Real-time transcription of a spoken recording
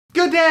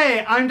Good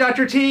day, I'm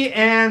Dr. T,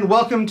 and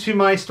welcome to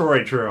my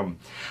storage room.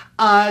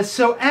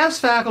 So as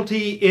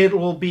faculty, it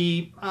will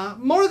be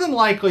more than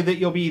likely that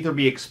you'll either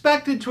be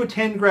expected to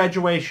attend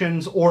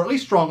graduations or at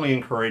least strongly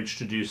encouraged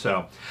to do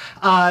so.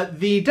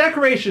 The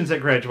decorations at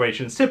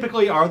graduations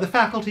typically are the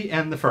faculty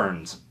and the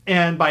ferns.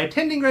 And by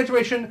attending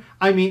graduation,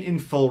 I mean in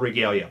full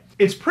regalia.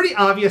 It's pretty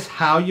obvious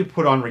how you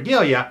put on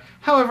regalia.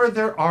 However,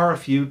 there are a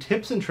few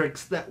tips and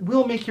tricks that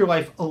will make your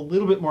life a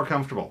little bit more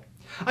comfortable.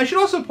 I should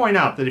also point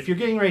out that if you're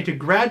getting ready to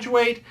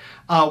graduate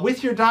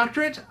with your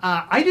doctorate,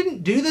 I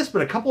didn't do this,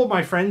 but a couple of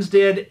my friends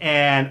did,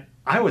 and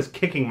I was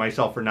kicking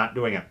myself for not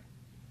doing it.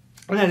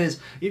 And that is,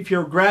 if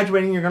you're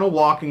graduating, you're going to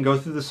walk and go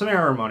through the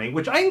ceremony,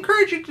 which I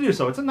encourage you to do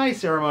so. It's a nice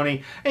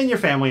ceremony, and your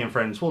family and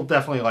friends will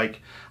definitely like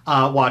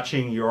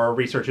watching your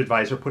research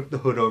advisor put the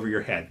hood over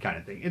your head kind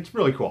of thing. It's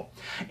really cool.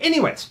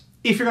 Anyways,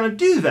 if you're going to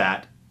do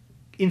that,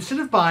 instead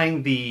of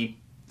buying the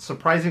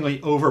surprisingly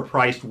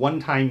overpriced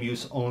one-time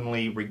use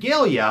only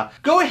regalia,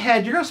 go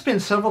ahead, you're going to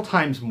spend several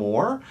times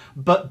more,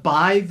 but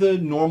buy the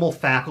normal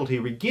faculty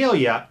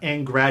regalia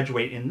and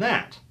graduate in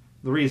that.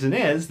 The reason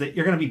is that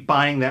you're going to be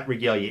buying that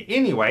regalia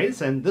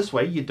anyways, and this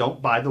way you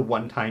don't buy the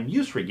one-time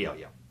use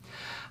regalia.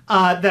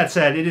 That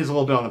said, it is a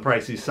little bit on the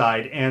pricey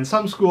side, and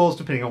some schools,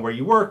 depending on where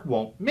you work,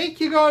 won't make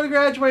you go to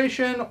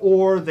graduation,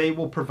 or they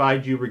will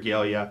provide you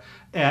regalia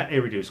at a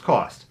reduced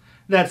cost.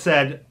 That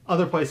said,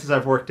 other places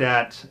I've worked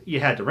at, you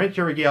had to rent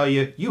your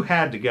regalia, you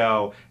had to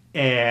go,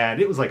 and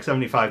it was like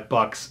 75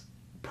 bucks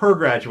per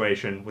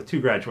graduation with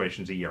 2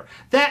 graduations a year.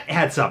 That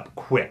adds up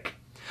quick.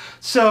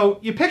 So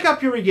you pick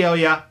up your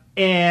regalia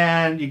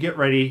and you get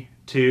ready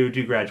to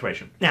do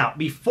graduation. Now,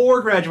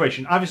 before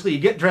graduation, obviously you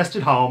get dressed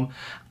at home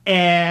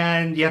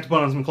and you have to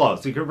put on some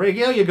clothes. The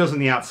regalia goes on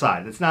the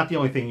outside. That's not the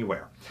only thing you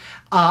wear.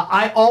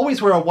 I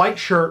always wear a white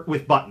shirt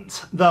with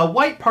buttons. The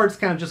white part's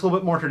kind of just a little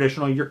bit more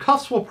traditional. Your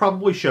cuffs will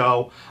probably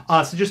show,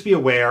 so just be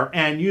aware,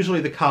 and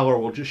usually the collar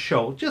will just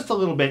show just a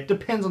little bit.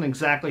 Depends on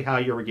exactly how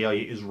your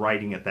regalia is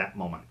writing at that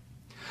moment.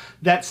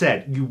 That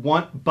said, you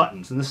want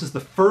buttons, and this is the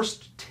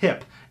first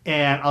tip,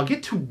 and I'll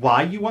get to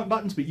why you want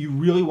buttons, but you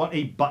really want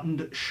a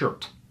buttoned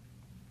shirt.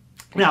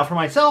 Now, for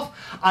myself,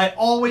 I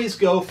always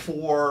go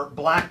for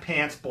black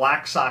pants,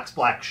 black socks,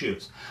 black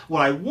shoes.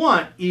 What I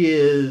want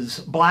is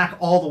black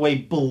all the way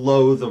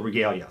below the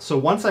regalia. So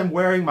once I'm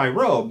wearing my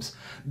robes,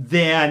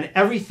 then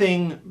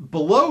everything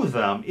below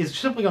them is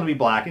simply going to be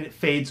black and it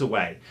fades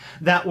away.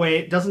 That way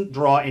it doesn't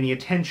draw any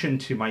attention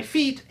to my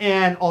feet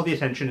and all the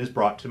attention is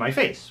brought to my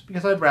face,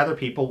 because I'd rather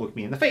people look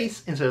me in the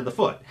face instead of the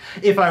foot.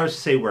 If I was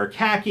to say wear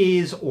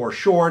khakis or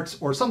shorts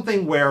or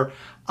something where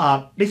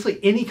basically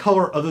any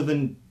color other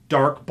than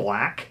dark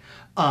black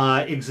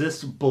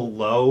exists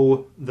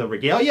below the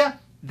regalia,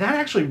 that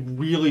actually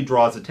really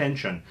draws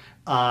attention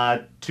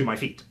to my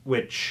feet,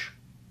 which,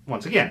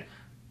 once again,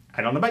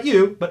 I don't know about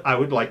you, but I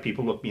would like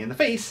people to look me in the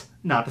face,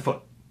 not the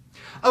foot.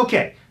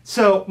 Okay,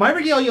 so my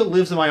regalia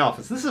lives in my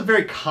office. This is a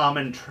very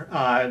common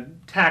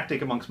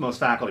tactic amongst most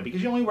faculty,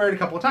 because you only wear it a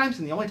couple of times,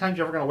 and the only times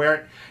you're ever going to wear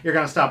it, you're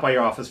going to stop by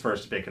your office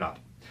first to pick it up.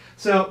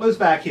 So it moves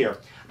back here.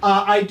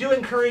 I do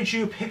encourage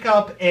you pick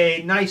up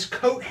a nice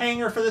coat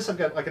hanger for this. I've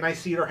got like a nice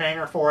cedar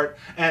hanger for it,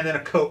 and then a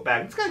coat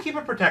bag. It's going to keep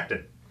it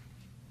protected.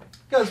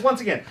 Because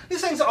once again,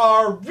 these things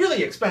are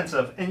really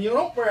expensive, and you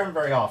don't wear them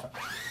very often.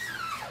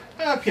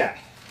 Okay,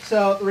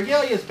 so the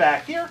regalia is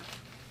back here.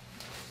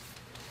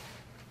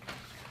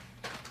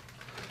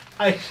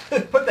 I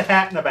put the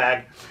hat in the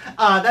bag.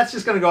 That's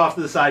just going to go off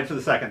to the side for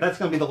the second. That's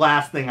going to be the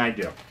last thing I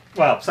do.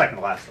 Well, second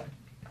to last thing.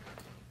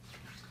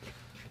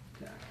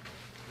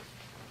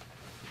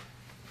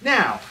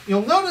 Now,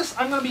 you'll notice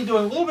I'm going to be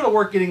doing a little bit of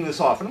work getting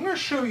this off, and I'm going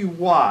to show you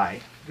why,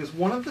 because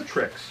one of the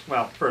tricks,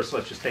 well, first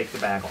let's just take the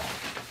bag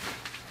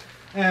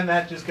off. And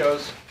that just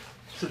goes,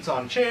 sits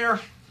on a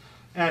chair,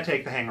 and I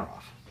take the hanger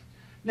off.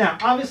 Now,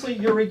 obviously,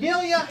 your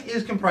regalia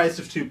is comprised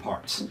of 2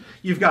 parts.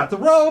 You've got the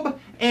robe,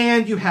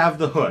 and you have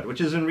the hood,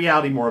 which is in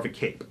reality more of a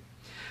cape.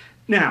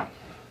 Now,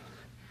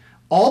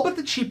 all but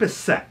the cheapest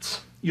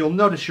sets, you'll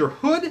notice your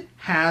hood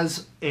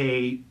has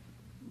a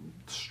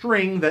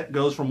string that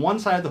goes from one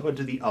side of the hood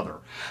to the other.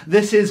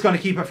 This is going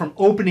to keep it from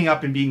opening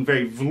up and being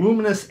very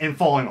voluminous and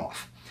falling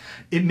off.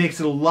 It makes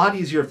it a lot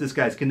easier if this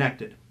guy's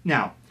connected.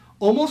 Now,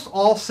 almost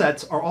all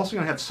sets are also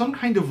going to have some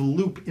kind of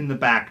loop in the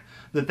back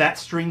that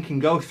string can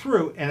go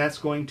through, and that's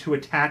going to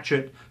attach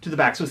it to the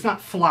back, so it's not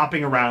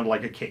flopping around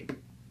like a cape,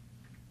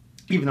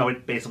 even though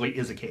it basically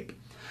is a cape.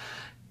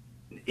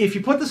 If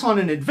you put this on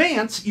in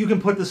advance, you can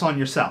put this on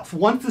yourself.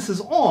 Once this is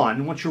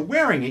on, once you're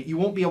wearing it, you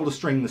won't be able to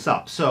string this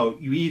up. So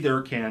you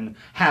either can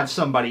have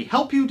somebody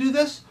help you do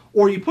this,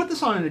 or you put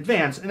this on in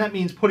advance, and that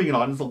means putting it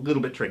on is a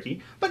little bit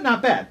tricky, but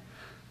not bad.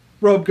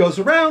 Robe goes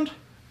around,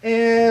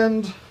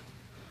 and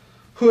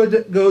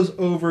hood goes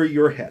over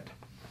your head.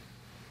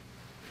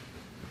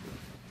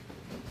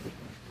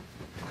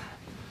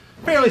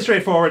 Fairly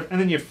straightforward,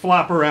 and then you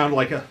flop around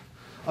like a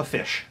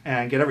fish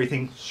and get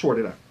everything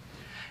sorted out.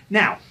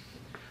 Now,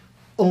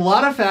 a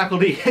lot of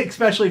faculty,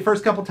 especially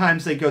first couple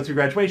times they go through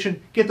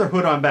graduation, get their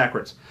hood on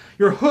backwards.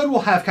 Your hood will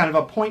have kind of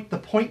a point. The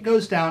point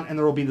goes down, and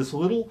there will be this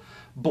little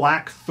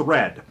black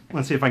thread.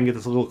 Let's see if I can get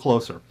this a little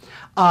closer.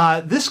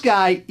 This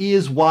guy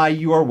is why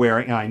you are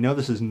wearing, and I know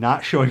this is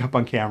not showing up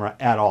on camera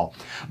at all,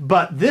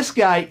 but this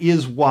guy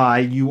is why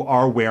you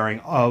are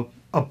wearing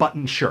a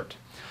button shirt.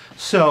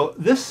 So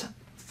this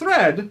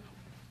thread,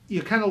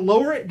 you kind of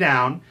lower it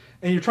down,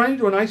 and you're trying to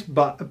do a nice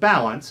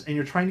balance, and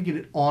you're trying to get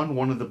it on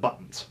one of the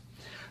buttons.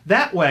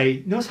 That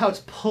way, notice how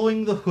it's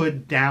pulling the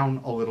hood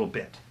down a little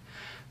bit.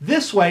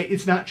 This way,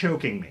 it's not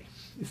choking me.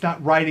 It's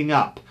not riding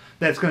up.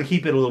 That's going to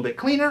keep it a little bit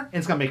cleaner, and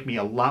it's going to make me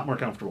a lot more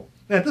comfortable.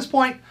 And at this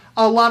point,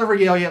 a lot of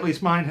Regalia, at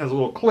least mine, has a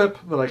little clip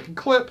that I can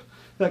clip.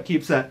 That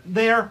keeps that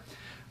there.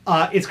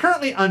 It's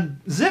currently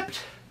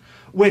unzipped,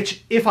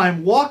 which if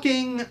I'm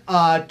walking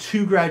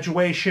to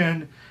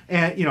graduation,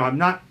 and I'm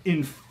not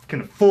in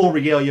kind of full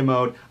Regalia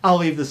mode, I'll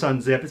leave this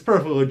unzipped. It's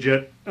perfectly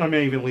legit. I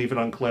may even leave it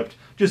unclipped,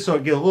 just so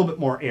it gets a little bit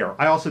more air.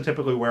 I also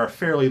typically wear a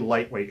fairly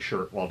lightweight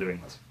shirt while doing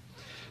this.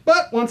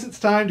 But once it's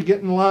time to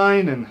get in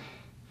line and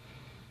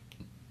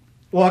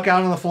walk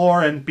out on the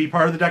floor and be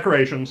part of the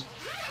decorations,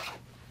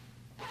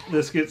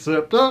 this gets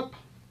zipped up,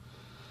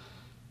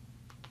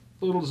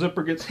 the little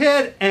zipper gets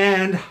hid,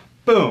 and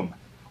boom,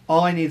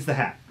 all I need is the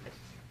hat.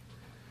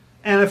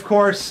 And of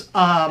course,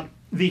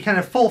 the kind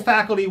of full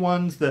faculty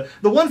ones, the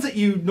ones that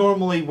you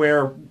normally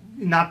wear,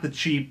 not the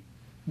cheap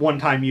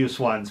one-time use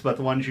ones, but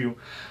the ones you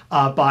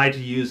buy to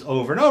use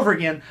over and over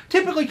again,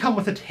 typically come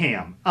with a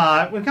tam.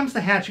 When it comes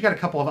to hats, you got a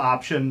couple of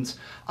options.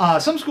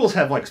 Some schools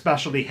have like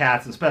specialty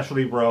hats and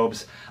specialty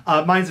robes.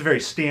 Mine's a very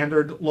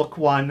standard look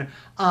one,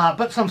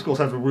 but some schools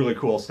have really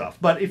cool stuff.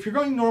 But if you're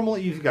going normal,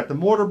 you've got the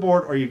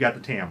mortarboard or you've got the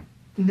tam.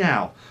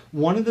 Now,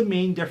 one of the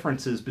main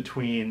differences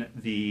between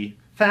the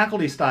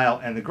faculty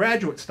style and the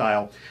graduate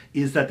style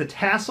is that the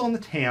tassel on the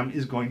tam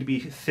is going to be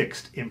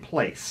fixed in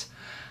place.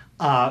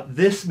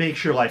 This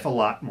makes your life a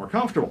lot more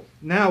comfortable.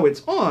 Now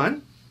it's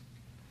on,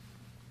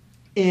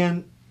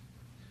 and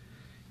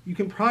you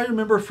can probably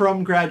remember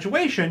from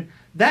graduation,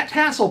 that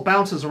tassel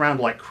bounces around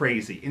like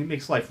crazy, and it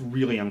makes life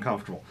really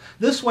uncomfortable.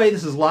 This way,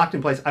 this is locked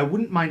in place. I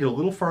wouldn't mind it a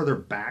little farther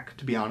back,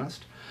 to be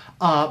honest,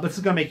 but this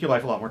is going to make your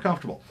life a lot more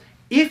comfortable.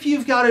 If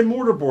you've got a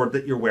mortarboard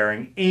that you're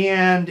wearing,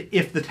 and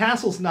if the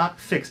tassel's not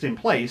fixed in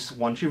place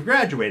once you've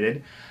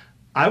graduated,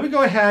 I would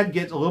go ahead,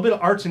 get a little bit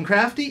of arts and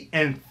crafty,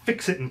 and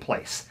fix it in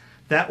place.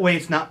 That way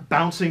it's not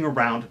bouncing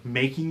around,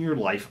 making your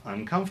life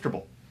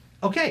uncomfortable.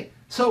 Okay,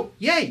 so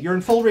yay, you're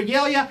in full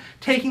Regalia.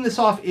 Taking this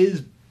off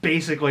is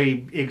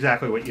basically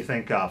exactly what you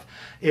think of.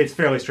 It's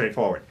fairly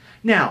straightforward.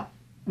 Now,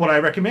 what I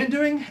recommend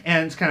doing,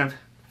 and it's kind of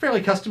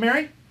fairly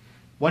customary,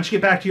 once you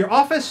get back to your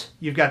office,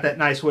 you've got that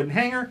nice wooden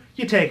hanger,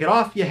 you take it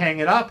off, you hang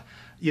it up.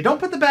 You don't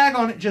put the bag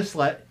on it, just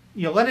let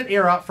it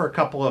air out for a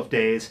couple of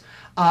days,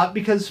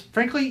 because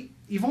frankly,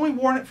 you've only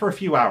worn it for a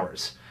few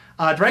hours.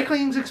 Dry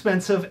cleaning's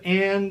expensive,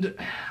 and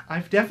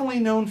I've definitely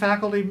known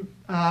faculty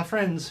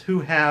friends who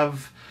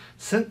have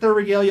sent their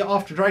Regalia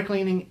off to dry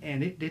cleaning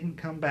and it didn't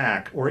come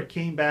back, or it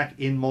came back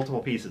in multiple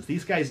pieces.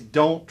 These guys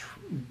don't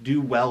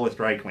do well with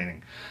dry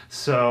cleaning.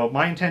 So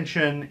my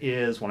intention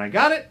is when I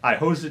got it, I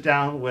hosed it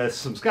down with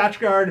some Scotch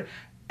Guard,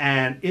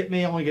 and it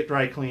may only get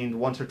dry cleaned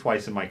once or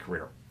twice in my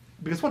career.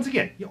 Because once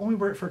again, you only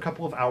wear it for a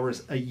couple of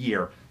hours a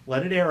year.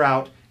 Let it air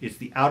out. It's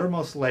the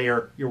outermost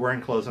layer. You're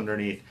wearing clothes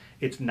underneath.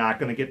 It's not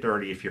going to get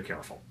dirty if you're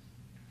careful.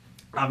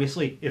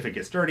 Obviously, if it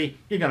gets dirty,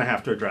 you're going to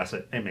have to address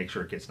it and make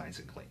sure it gets nice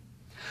and clean.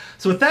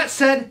 So with that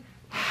said,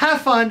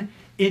 have fun,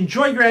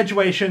 enjoy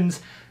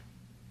graduations.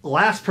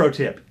 Last pro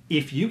tip,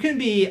 if you can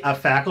be a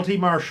faculty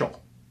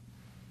marshal,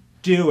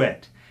 do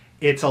it.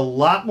 It's a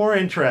lot more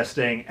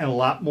interesting and a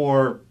lot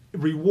more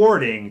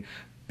rewarding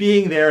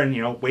being there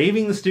and,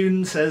 waving the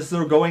students as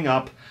they're going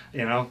up,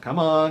 come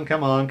on,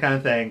 kind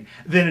of thing,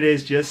 than it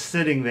is just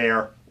sitting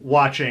there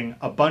watching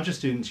a bunch of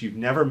students you've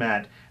never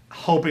met,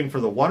 hoping for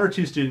the one or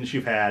two students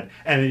you've had,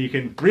 and then you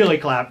can really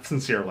clap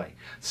sincerely.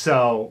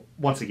 So,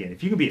 once again,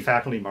 if you can be a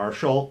faculty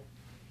marshal,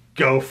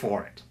 go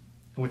for it.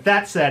 And with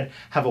that said,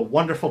 have a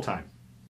wonderful time.